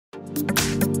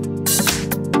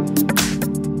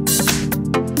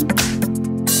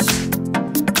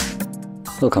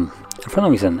Welcome. In front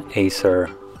of me is an ACER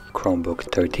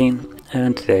Chromebook 13,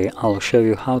 and today I'll show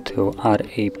you how to add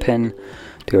a PIN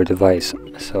to your device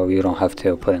so you don't have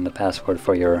to put in the password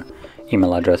for your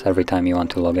email address every time you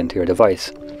want to log into your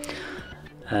device.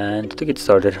 And to get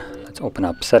started, let's open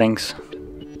up Settings.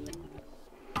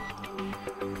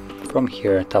 From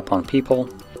here, tap on People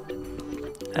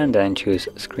and then choose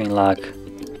Screen Lock,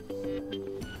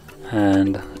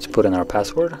 and let's put in our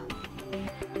password.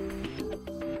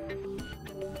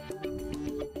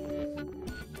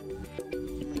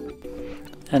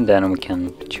 And then we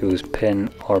can choose PIN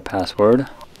or password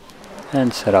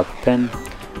and set up PIN,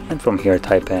 and from here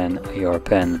type in your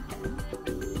PIN.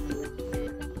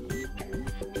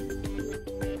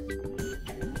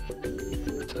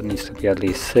 So it needs to be at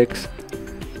least 6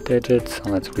 digits, so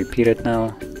let's repeat it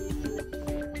now.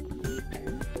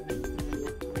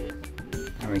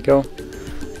 There we go,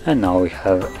 and now we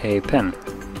have a PIN.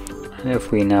 And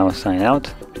if we now sign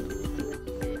out,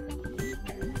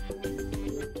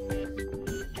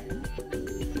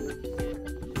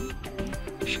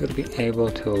 should be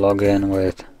able to log in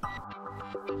with,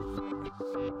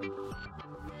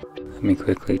 let me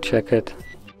quickly check it.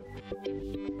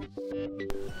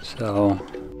 So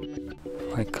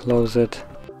if I close it,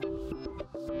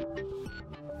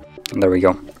 there we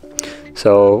go.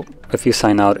 So if you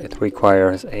sign out, it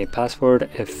requires a password.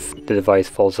 If the device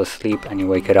falls asleep and you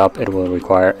wake it up, it will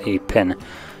require a PIN.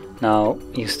 Now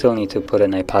you still need to put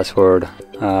in a password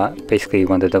basically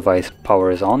when the device power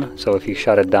is on. So if you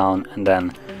shut it down and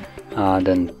then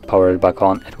power it back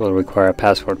on, it will require a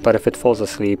password. But if it falls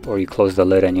asleep or you close the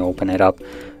lid and you open it up,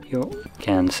 you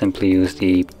can simply use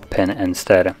the PIN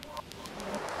instead.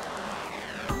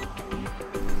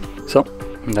 So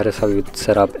that is how you would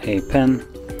set up a PIN.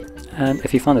 And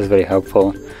if you found this very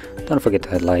helpful, don't forget to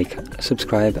hit like,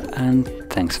 subscribe, and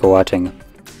thanks for watching.